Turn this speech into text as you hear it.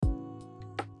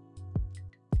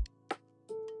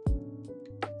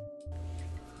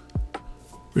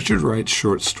Richard Wright's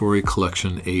short story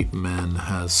collection, Eight Men,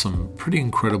 has some pretty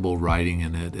incredible writing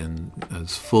in it and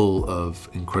is full of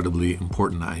incredibly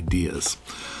important ideas.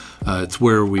 It's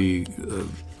where we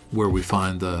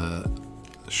find the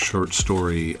short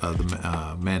story,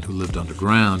 The Man Who Lived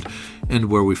Underground, and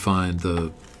where we find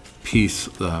the piece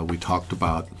we talked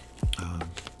about,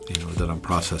 that I'm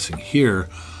processing here,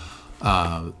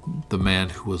 The Man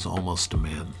Who Was Almost a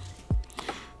Man.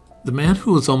 The Man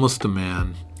Who Was Almost a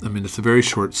Man, I mean, it's a very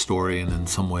short story, and in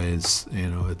some ways,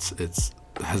 it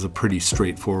has a pretty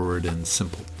straightforward and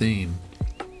simple theme.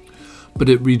 But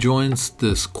it rejoins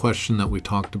this question that we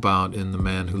talked about in The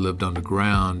Man Who Lived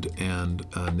Underground and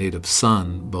Native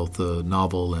Son, both the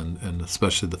novel and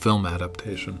especially the film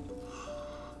adaptation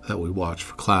that we watched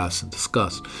for class and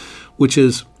discussed, which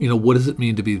is, what does it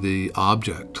mean to be the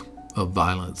object of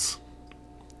violence,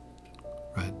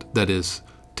 right? That is,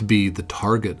 to be the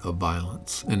target of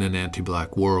violence in an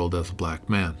anti-black world as a black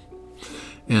man.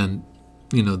 And,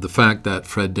 the fact that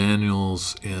Fred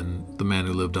Daniels in The Man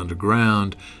Who Lived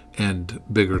Underground and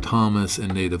Bigger Thomas in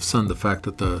Native Son, the fact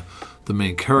that the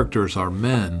main characters are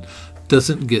men,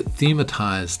 doesn't get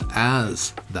thematized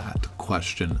as that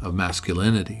question of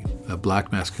masculinity, of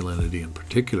black masculinity in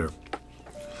particular.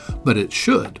 But it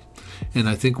should. And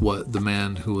I think what The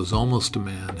Man Who Was Almost a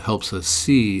Man helps us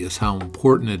see is how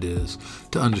important it is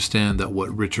to understand that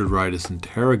what Richard Wright is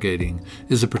interrogating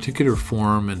is a particular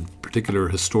form and particular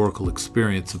historical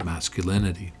experience of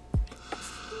masculinity.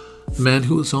 The Man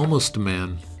Who Was Almost a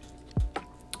Man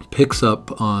picks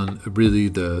up on really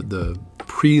the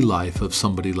pre-life of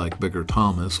somebody like Bigger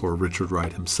Thomas or Richard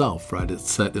Wright himself, right? It's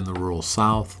set in the rural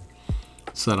South,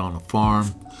 set on a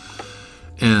farm,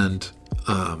 and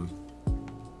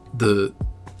the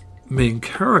main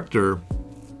character,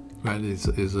 right,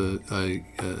 is a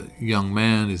young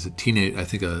man. He's a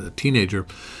teenager,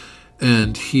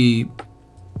 and he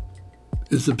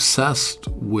is obsessed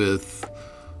with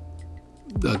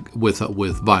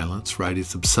violence, right?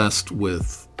 He's obsessed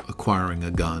with acquiring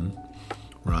a gun,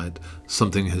 right?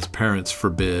 Something his parents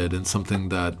forbid, and something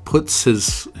that puts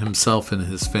himself and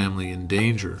his family in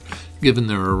danger, given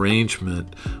their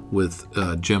arrangement with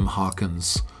Jim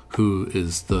Hawkins, who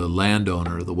is the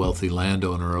landowner, the wealthy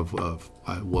landowner of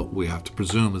what we have to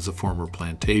presume is a former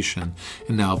plantation,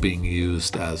 and now being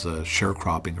used as a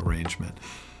sharecropping arrangement.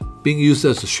 Being used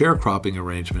as a sharecropping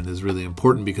arrangement is really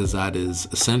important because that is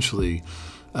essentially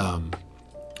a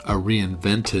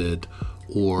reinvented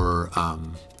or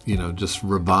just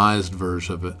revised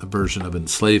version of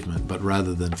enslavement. But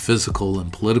rather than physical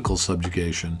and political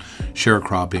subjugation,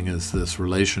 sharecropping is this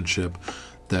relationship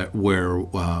where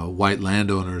white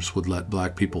landowners would let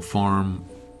black people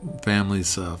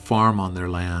families farm on their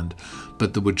land,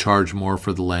 but they would charge more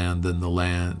for the land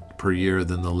per year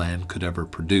than the land could ever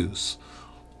produce,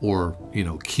 or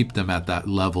keep them at that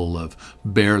level of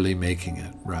barely making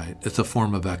it, right? It's a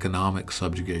form of economic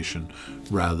subjugation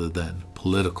rather than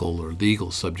political or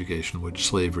legal subjugation, which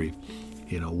slavery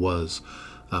was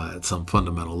at some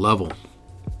fundamental level.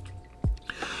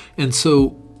 And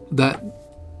so that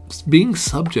being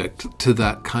subject to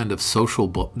that kind of social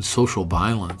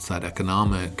violence, that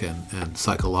economic and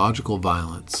psychological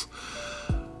violence,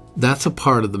 that's a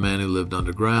part of The Man Who Lived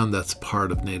Underground. That's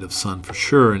part of Native Son for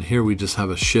sure. And here we just have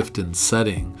a shift in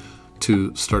setting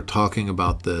to start talking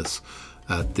about this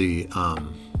in the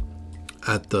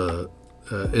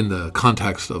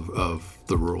context of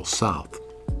the rural South.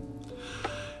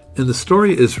 And the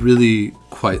story is really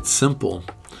quite simple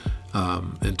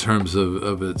in terms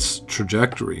of its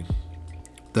trajectory.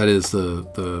 That is,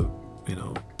 the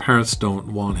parents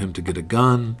don't want him to get a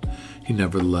gun. He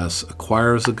nevertheless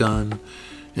acquires a gun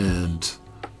and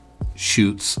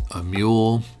shoots a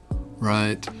mule,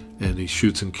 right? And he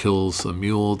shoots and kills a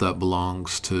mule that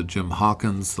belongs to Jim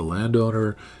Hawkins, the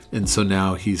landowner. And so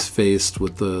now he's faced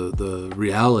with the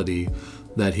reality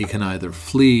that he can either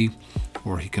flee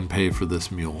or he can pay for this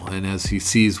mule. And as he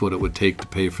sees what it would take to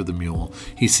pay for the mule,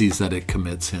 he sees that it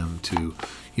commits him to,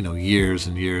 years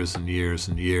and years and years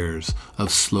and years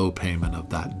of slow payment of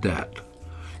that debt.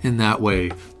 In that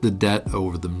way, the debt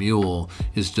over the mule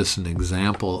is just an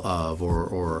example of,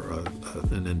 or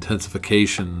an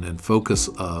intensification and focus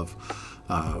of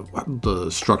the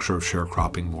structure of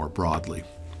sharecropping more broadly.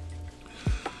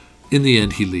 In the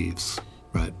end, he leaves,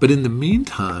 right? But in the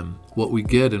meantime, what we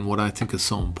get, and what I think is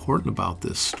so important about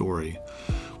this story,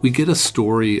 we get a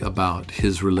story about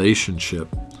his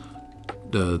relationship,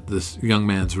 this young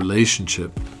man's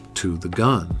relationship to the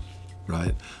gun,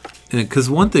 right? And because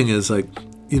one thing is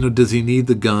does he need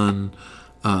the gun?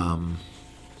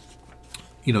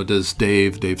 Does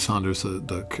Dave Saunders,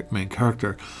 the main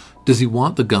character, does he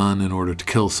want the gun in order to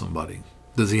kill somebody,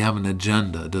 Does he have an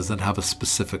agenda? Does it have a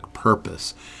specific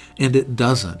purpose? And it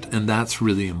doesn't. And that's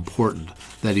really important,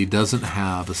 that he doesn't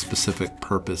have a specific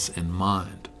purpose in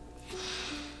mind.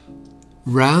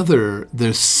 Rather,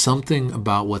 there's something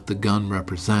about what the gun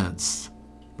represents,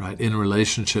 right, in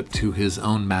relationship to his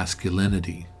own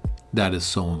masculinity that is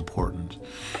so important.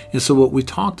 And so what we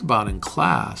talked about in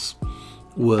class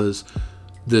was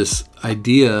this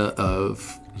idea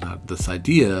of, not this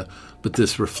idea, but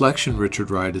this reflection Richard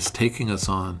Wright is taking us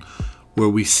on, where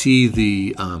we see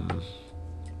the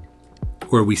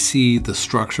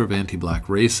structure of anti-black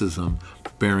racism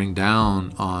bearing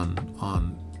down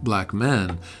on black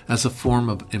men as a form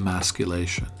of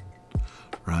emasculation,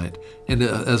 right? And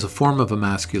as a form of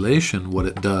emasculation, what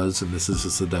it does, and this is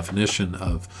just a definition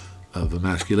of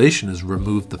emasculation, is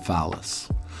remove the phallus.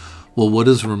 Well, what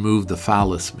does remove the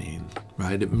phallus mean,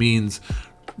 right? It means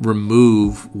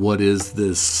remove what is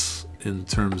this, in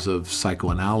terms of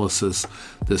psychoanalysis,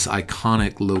 this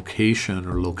iconic location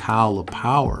or locale of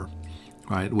power,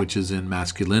 right, which is in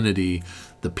masculinity,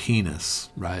 the penis,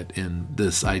 right, in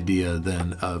this idea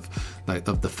then of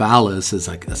the phallus is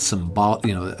like a symbol,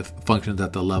 it functions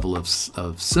at the level of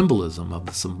symbolism, of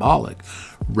the symbolic,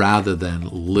 rather than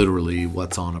literally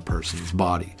what's on a person's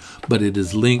body. But it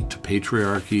is linked to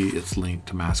patriarchy, it's linked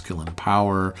to masculine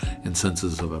power and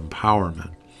senses of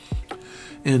empowerment.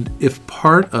 And if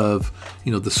part of,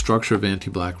 the structure of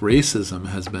anti-black racism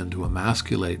has been to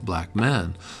emasculate black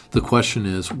men, the question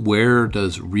is, where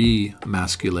does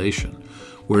remasculation,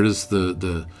 where does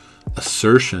the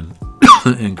assertion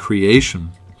and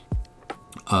creation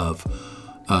of,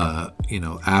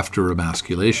 after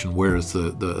emasculation, where is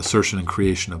the assertion and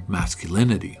creation of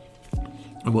masculinity?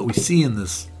 And what we see in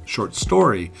this short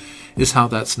story is how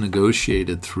that's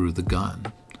negotiated through the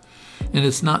gun. And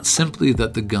it's not simply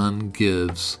that the gun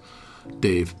gives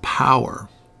Dave power.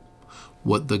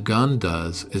 What the gun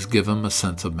does is give him a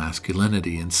sense of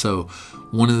masculinity. And so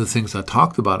one of the things I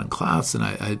talked about in class, and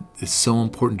it's so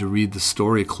important to read the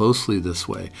story closely this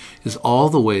way, is all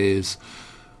the ways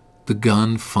the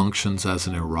gun functions as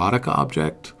an erotic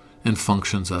object and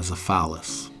functions as a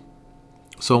phallus.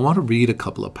 So I want to read a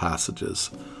couple of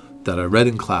passages that I read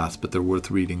in class, but they're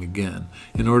worth reading again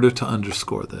in order to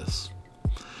underscore this.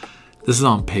 This is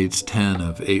on page 10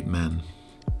 of 8 Men,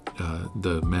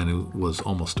 the man who was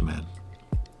almost a man.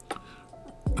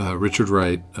 Richard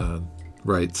Wright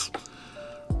writes,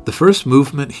 the first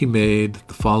movement he made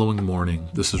the following morning,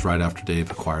 this is right after Dave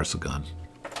acquires a gun,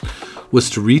 was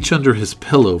to reach under his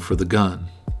pillow for the gun.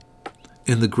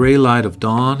 In the gray light of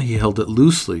dawn, he held it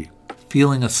loosely,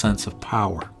 feeling a sense of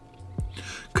power.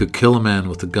 Could kill a man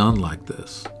with a gun like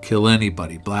this, kill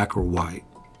anybody, black or white.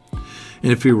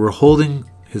 And if he were holding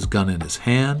his gun in his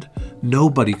hand,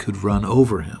 nobody could run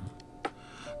over him.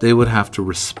 They would have to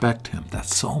respect him.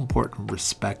 That's so important,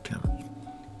 respect him.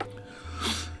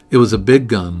 It was a big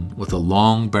gun with a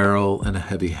long barrel and a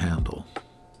heavy handle.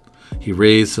 He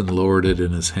raised and lowered it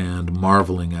in his hand,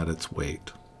 marveling at its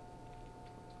weight.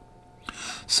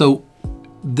 So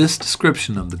this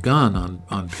description of the gun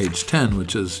on page 10,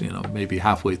 which is, maybe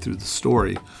halfway through the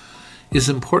story, is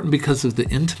important because of the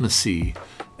intimacy,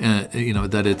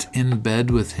 that it's in bed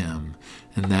with him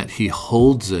and that he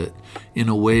holds it in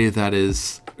a way that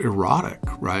is erotic,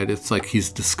 right? It's like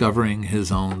he's discovering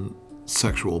his own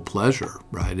sexual pleasure,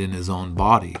 right, in his own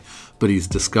body, but he's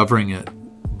discovering it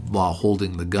while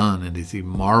holding the gun, and he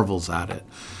marvels at it.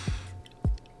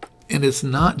 And it's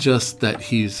not just that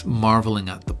he's marveling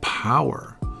at the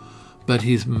power, but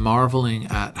he's marveling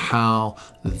at how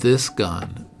this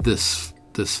gun, this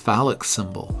phallic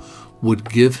symbol,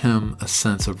 would give him a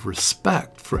sense of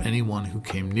respect for anyone who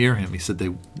came near him. He said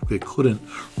they couldn't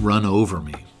run over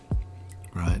me,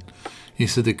 right? He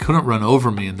said they couldn't run over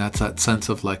me, and that's that sense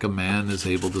of like a man is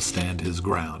able to stand his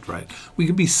ground, right? We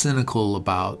can be cynical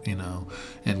about,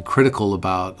 and critical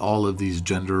about all of these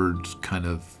gendered kind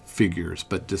of figures,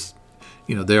 but just,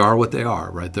 they are what they are,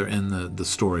 right? They're in the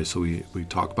story, so we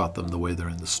talk about them the way they're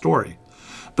in the story.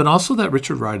 But also that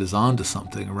Richard Wright is onto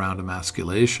something around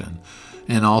emasculation,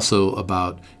 and also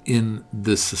about in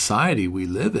this society we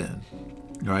live in,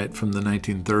 right? From the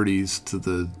 1930s to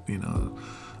the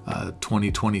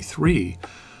 2023,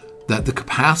 that the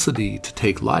capacity to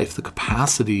take life, the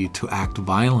capacity to act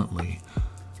violently,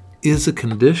 is a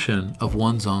condition of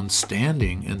one's own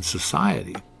standing in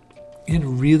society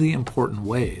in really important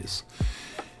ways.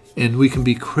 And we can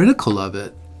be critical of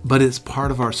it, but it's part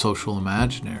of our social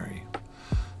imaginary.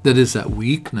 That is that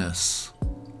weakness,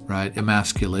 right?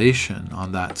 Emasculation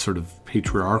on that sort of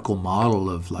patriarchal model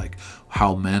of like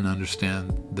how men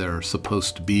understand they're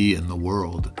supposed to be in the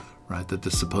world, right, that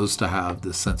is supposed to have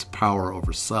this sense of power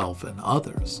over self and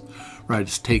others, right,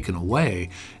 is taken away,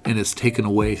 and it's taken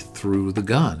away through the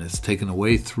gun. It's taken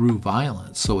away through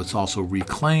violence. So it's also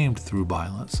reclaimed through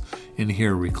violence, and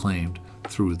here reclaimed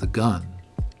through the gun.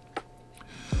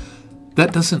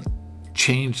 That doesn't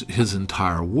change his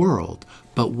entire world,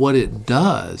 but what it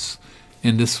does,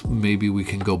 and this maybe we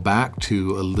can go back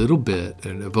to a little bit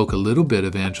and evoke a little bit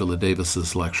of Angela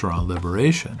Davis's lecture on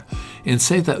liberation, and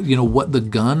say that, what the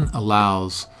gun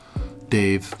allows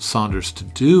Dave Saunders to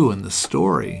do in the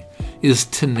story is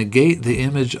to negate the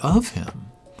image of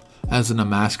him as an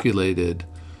emasculated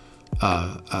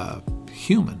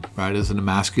human, right? As an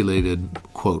emasculated,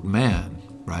 quote, man,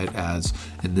 right?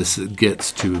 And this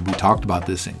gets to, we talked about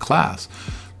this in class,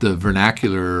 the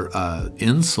vernacular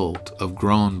insult of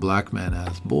grown black men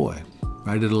as boy,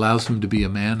 right? It allows him to be a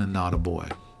man and not a boy.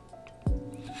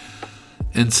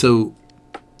 And so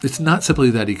it's not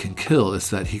simply that he can kill, it's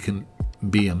that he can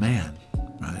be a man,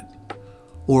 right?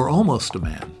 Or almost a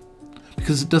man.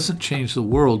 Because it doesn't change the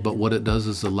world, but what it does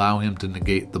is allow him to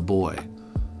negate the boy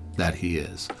that he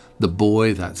is, the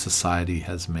boy that society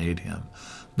has made him,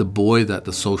 the boy that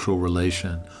the social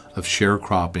relation of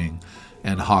sharecropping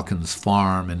and Hawkins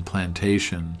farm and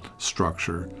plantation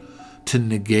structure, to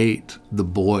negate the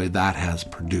boy that has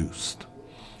produced.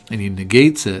 And he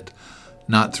negates it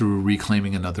not through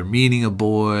reclaiming another meaning of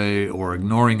boy or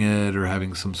ignoring it or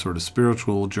having some sort of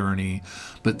spiritual journey,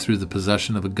 but through the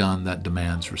possession of a gun that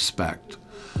demands respect.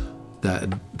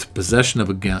 That possession of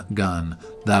a gun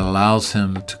that allows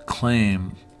him to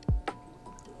claim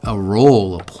a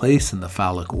role, a place in the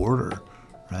phallic order,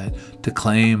 right? To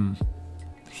claim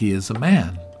he is a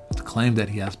man, to claim that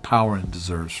he has power and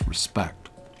deserves respect.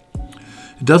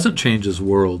 It doesn't change his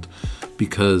world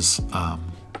because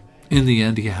in the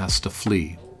end he has to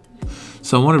flee.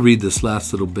 So I want to read this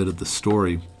last little bit of the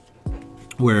story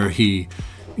where he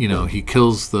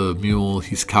kills the mule.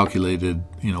 He's calculated,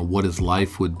 what his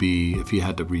life would be if he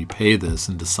had to repay this,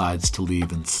 and decides to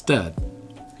leave instead.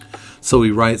 So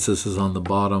he writes, this is on the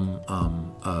bottom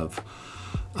of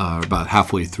about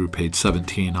halfway through page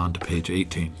 17 on to page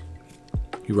 18.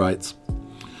 He writes,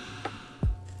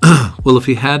 well, if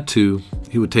he had to,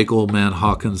 he would take old man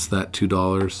Hawkins that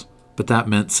 $2, but that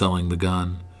meant selling the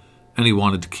gun, and he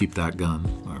wanted to keep that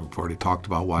gun. I've already talked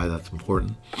about why that's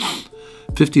important.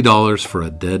 $50 for a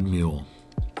dead mule.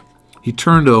 He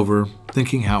turned over,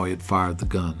 thinking how he had fired the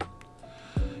gun.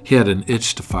 He had an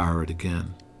itch to fire it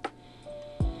again.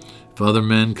 If other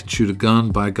men can shoot a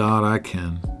gun, by God, I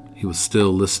can. He was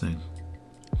still listening.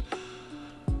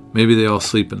 Maybe they all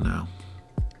sleeping now.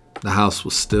 The house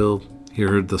was still. He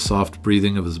heard the soft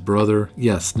breathing of his brother.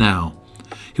 Yes, now.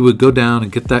 He would go down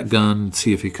and get that gun and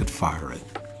see if he could fire it.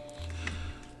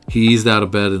 He eased out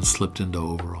of bed and slipped into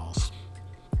overalls.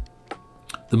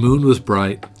 The moon was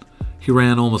bright. He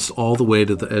ran almost all the way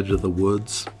to the edge of the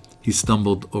woods. He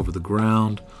stumbled over the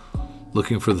ground,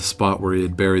 looking for the spot where he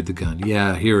had buried the gun.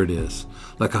 Yeah, here it is.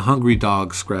 Like a hungry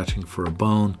dog scratching for a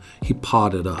bone, he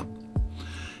pawed it up.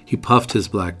 He puffed his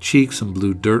black cheeks and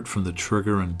blew dirt from the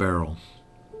trigger and barrel.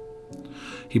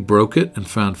 He broke it and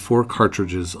found 4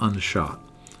 cartridges unshot.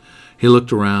 He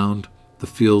looked around. The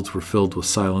fields were filled with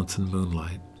silence and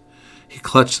moonlight. He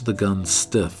clutched the gun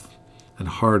stiff and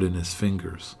hard in his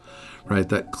fingers. Right?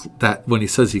 That when he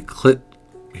says he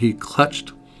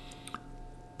clutched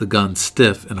the gun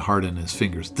stiff and hard in his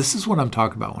fingers. This is what I'm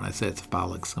talking about when I say it's a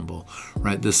phallic symbol,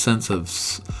 right? This sense of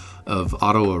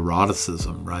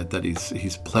autoeroticism, right? That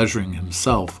he's pleasuring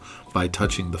himself by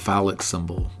touching the phallic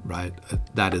symbol, right?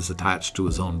 That is attached to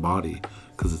his own body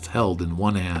because it's held in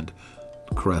one hand,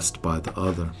 caressed by the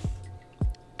other.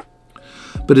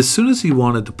 But as soon as he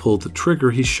wanted to pull the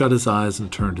trigger, he shut his eyes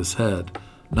and turned his head.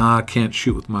 Nah, I can't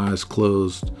shoot with my eyes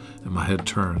closed and my head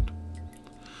turned.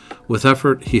 With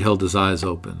effort, he held his eyes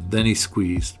open. Then he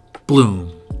squeezed.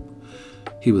 Bloom.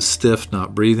 He was stiff,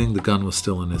 not breathing. The gun was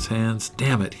still in his hands.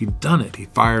 Damn it, he'd done it. He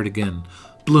fired again.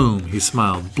 Bloom. He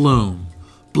smiled. Bloom.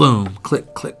 Bloom.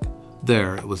 Click, click.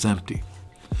 There, it was empty.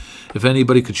 If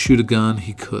anybody could shoot a gun,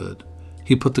 he could.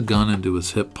 He put the gun into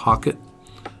his hip pocket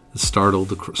and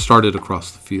started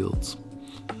across the fields.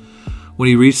 When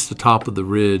he reached the top of the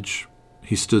ridge,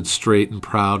 he stood straight and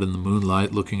proud in the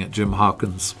moonlight, looking at Jim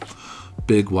Hawkins'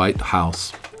 big white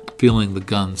house, feeling the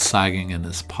gun sagging in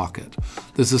his pocket.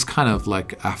 There's this kind of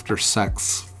like after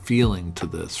sex feeling to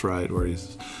this, right? Where he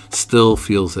still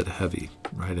feels it heavy,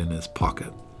 right, in his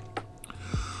pocket.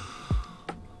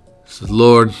 He said,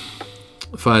 Lord,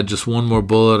 if I had just one more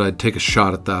bullet, I'd take a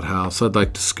shot at that house. I'd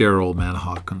like to scare old man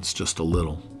Hawkins just a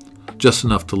little. Just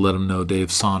enough to let him know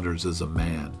Dave Saunders is a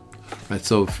man. Right?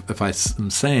 So if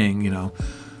I'm saying,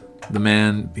 The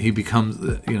man, he becomes,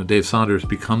 Dave Saunders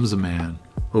becomes a man,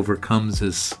 overcomes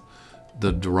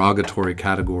the derogatory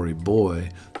category boy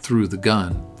through the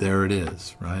gun. There it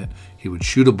is, right? He would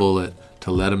shoot a bullet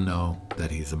to let him know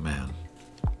that he's a man.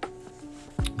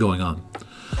 Going on.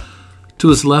 To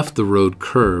his left, the road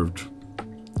curved,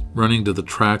 running to the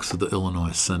tracks of the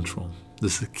Illinois Central.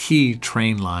 This is a key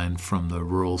train line from the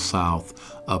rural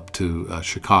South up to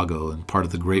Chicago, and part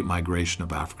of the great migration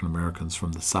of African Americans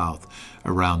from the South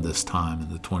around this time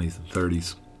in the 20s and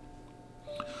 30s.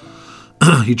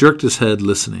 He jerked his head,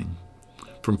 listening.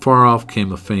 From far off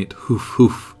came a faint hoof,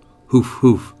 hoof, hoof,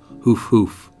 hoof, hoof,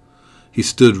 hoof. He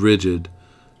stood rigid.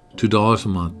 $2 a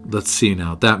month. Let's see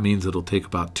now. That means it'll take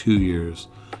about 2 years.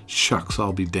 Shucks,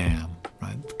 I'll be damned.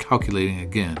 Right? Calculating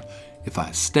again. If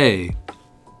I stay,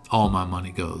 all my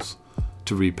money goes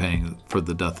to repaying for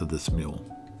the death of this mule.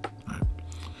 Right?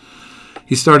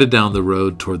 He started down the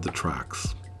road toward the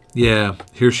tracks. Yeah,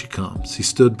 here she comes. He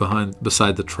stood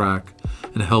beside the track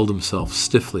and held himself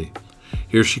stiffly.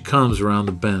 Here she comes around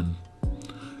the bend.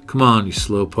 Come on, you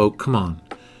slowpoke, come on.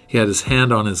 He had his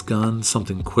hand on his gun.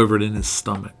 Something quivered in his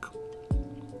stomach.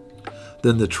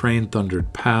 Then the train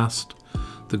thundered past,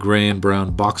 the gray and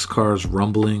brown boxcars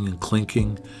rumbling and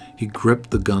clinking. He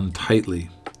gripped the gun tightly.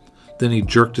 Then he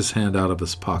jerked his hand out of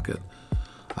his pocket.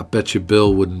 I bet you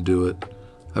Bill wouldn't do it.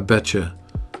 I bet you.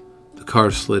 The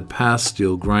car slid past,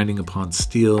 steel grinding upon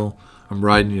steel. I'm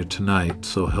riding you tonight,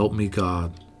 so help me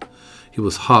God. He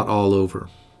was hot all over.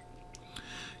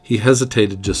 He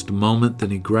hesitated just a moment, then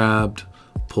he grabbed,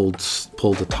 pulled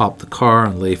atop the car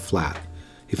and lay flat.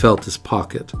 He felt his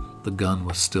pocket. The gun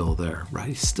was still there, right?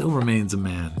 He still remains a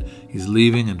man. He's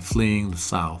leaving and fleeing the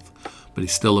South, but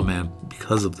he's still a man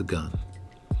because of the gun.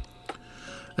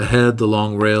 Ahead, the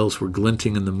long rails were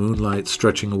glinting in the moonlight,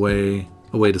 stretching away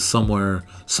to somewhere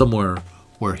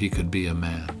where he could be a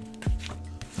man.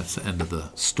 That's the end of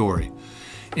the story.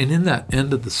 And in that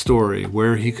end of the story,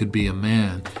 where he could be a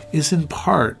man, is in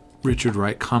part Richard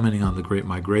Wright commenting on the Great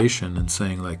Migration and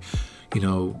saying, like,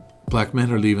 black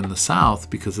men are leaving the South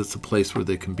because it's a place where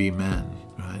they can be men,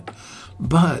 right?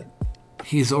 But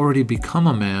he's already become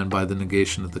a man by the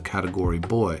negation of the category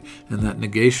boy, and that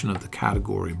negation of the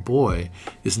category boy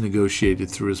is negotiated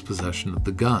through his possession of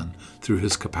the gun, through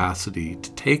his capacity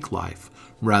to take life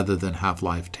rather than have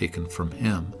life taken from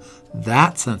him.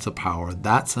 That sense of power,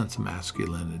 that sense of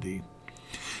masculinity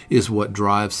is what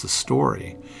drives the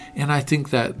story. And I think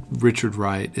that Richard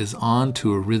Wright is on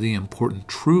to a really important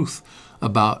truth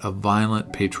about a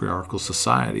violent patriarchal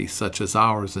society such as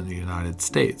ours in the United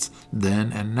States,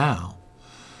 then and now.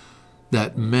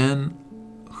 That men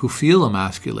who feel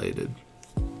emasculated,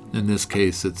 in this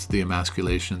case it's the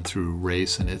emasculation through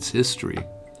race and its history,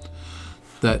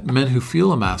 that men who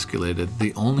feel emasculated,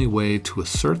 the only way to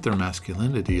assert their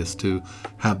masculinity is to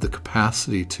have the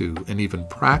capacity to, and even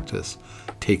practice,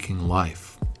 taking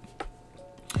life.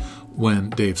 When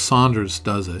Dave Saunders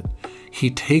does it, he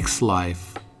takes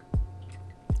life,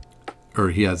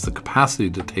 or he has the capacity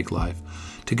to take life,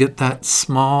 to get that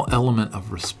small element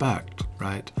of respect,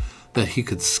 right? That he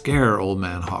could scare old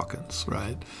man Hawkins,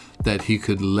 right? That he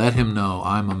could let him know,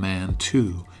 I'm a man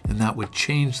too, and that would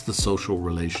change the social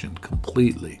relation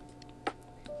completely.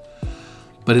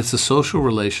 But it's a social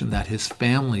relation that his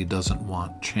family doesn't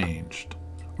want changed,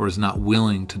 or is not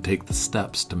willing to take the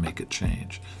steps to make it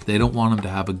change. They don't want him to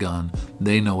have a gun.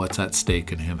 They know what's at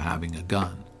stake in him having a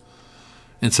gun.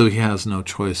 And so he has no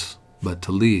choice but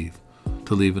to leave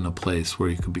in a place where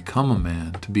he could become a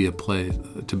man, to be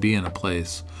in a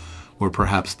place where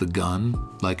perhaps the gun,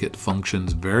 like it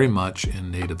functions very much in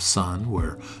Native Son,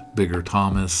 where Bigger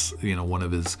Thomas, one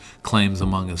of his claims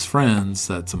among his friends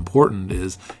that's important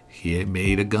is he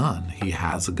made a gun. He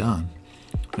has a gun.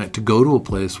 Right? To go to a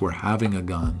place where having a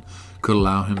gun could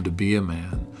allow him to be a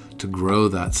man, to grow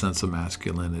that sense of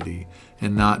masculinity,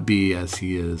 and not be as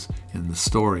he is in the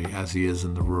story, as he is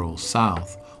in the rural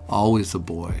South, always a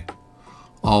boy,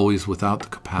 always without the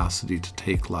capacity to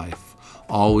take life,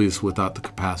 always without the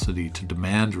capacity to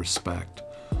demand respect.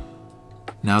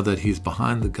 Now that he's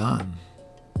behind the gun,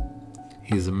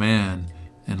 he's a man,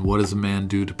 and what does a man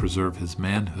do to preserve his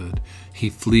manhood? He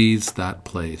flees that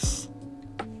place,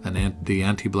 the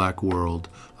anti-black world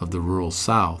of the rural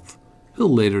South.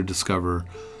 He'll later discover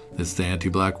it's the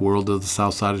anti-black world of the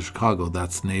South Side of Chicago.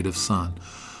 That's Native Son.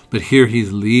 But here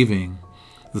he's leaving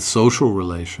the social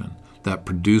relation that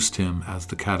produced him as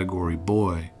the category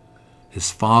boy, his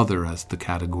father as the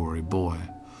category boy,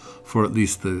 for at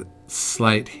least the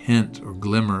slight hint or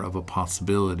glimmer of a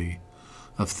possibility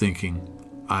of thinking,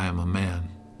 I am a man.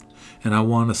 And I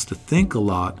want us to think a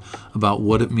lot about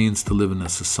what it means to live in a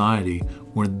society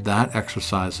where that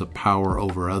exercise of power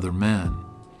over other men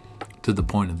to the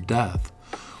point of death,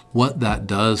 what that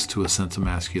does to a sense of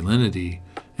masculinity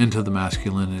and to the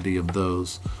masculinity of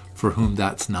those for whom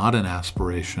that's not an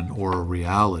aspiration or a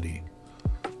reality.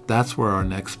 That's where our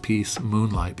next piece,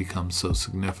 Moonlight, becomes so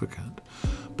significant.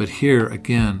 But here,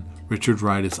 again, Richard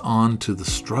Wright is on to the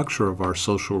structure of our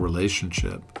social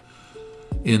relationship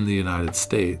in the United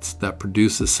States that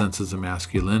produces senses of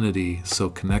masculinity so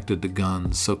connected to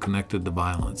guns, so connected to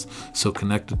violence, so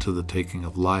connected to the taking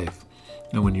of life.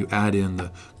 And when you add in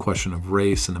the question of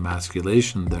race and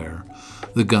emasculation there,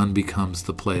 the gun becomes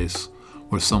the place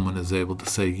where someone is able to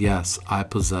say, yes, I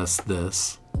possess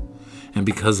this, and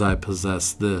because I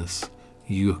possess this,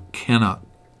 you cannot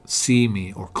see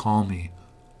me or call me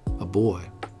a boy.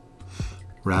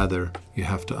 Rather, you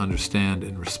have to understand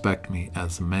and respect me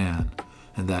as a man.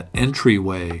 And that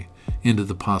entryway into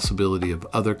the possibility of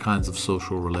other kinds of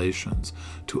social relations,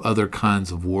 to other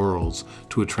kinds of worlds,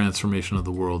 to a transformation of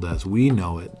the world as we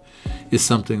know it, is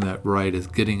something that Wright is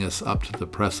getting us up to the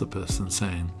precipice and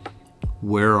saying,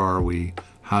 where are we?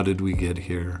 How did we get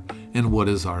here? And what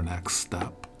is our next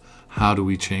step? How do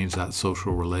we change that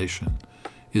social relation?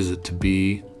 Is it to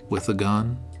be with a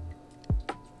gun?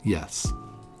 Yes.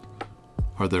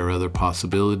 Are there other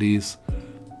possibilities?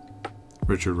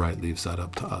 Richard Wright leaves that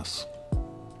up to us.